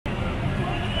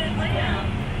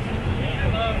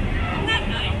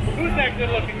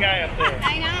good-looking guy up there.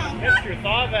 I know. Mr.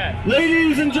 Thavet.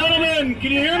 Ladies and gentlemen,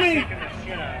 can you hear me?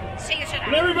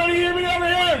 Can everybody hear me over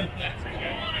here?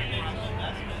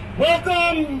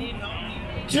 Welcome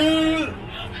to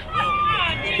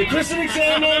the christening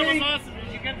ceremony of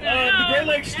the Great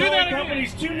Lakes Towing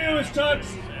Company's two newest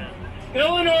tugs,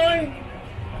 Illinois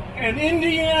and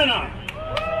Indiana.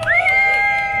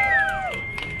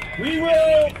 We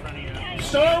will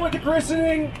start with the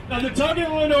christening of the tug in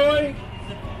Illinois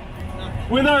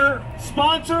with our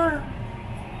sponsor,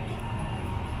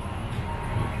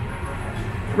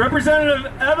 Representative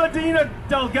Eva-Dina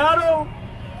Delgado,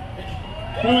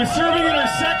 who is serving in her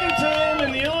second term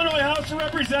in the Illinois House of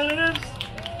Representatives.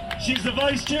 She's the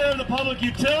Vice Chair of the Public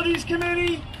Utilities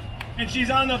Committee, and she's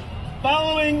on the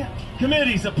following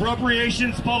committees: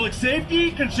 Appropriations, Public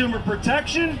Safety, Consumer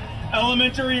Protection,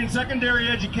 Elementary and Secondary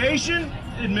Education,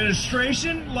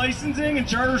 Administration, Licensing and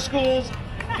Charter Schools,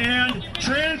 and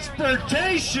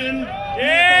Transportation.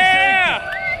 Yeah!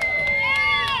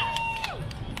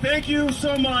 Thank you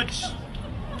so much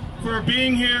for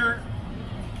being here.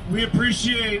 We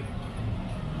appreciate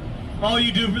all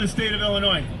you do for the state of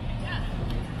Illinois.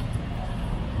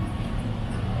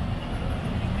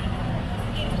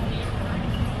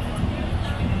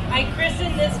 I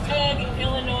christen this tug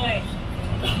Illinois.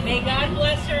 May God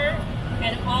bless her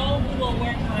and all who will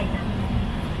work on her.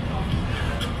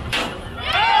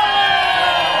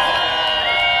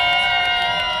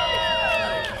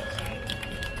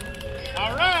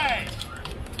 All right.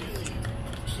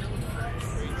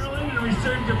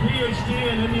 Received a PhD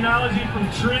in immunology from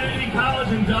Trinity College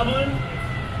in Dublin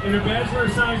and a Bachelor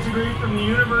of Science degree from the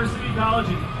University College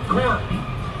in Cork.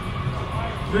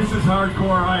 This is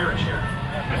hardcore Irish here.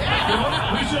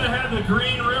 We should have had the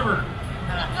Green River.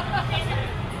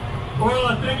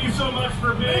 Orla, thank you so much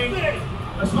for being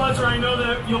a sponsor. I know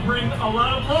that you'll bring a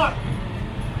lot of luck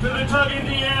to the Tug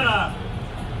Indiana.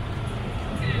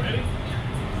 Ready?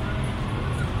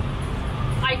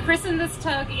 I christen this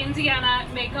tug Indiana.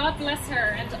 May God bless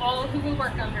her and all who will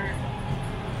work on her.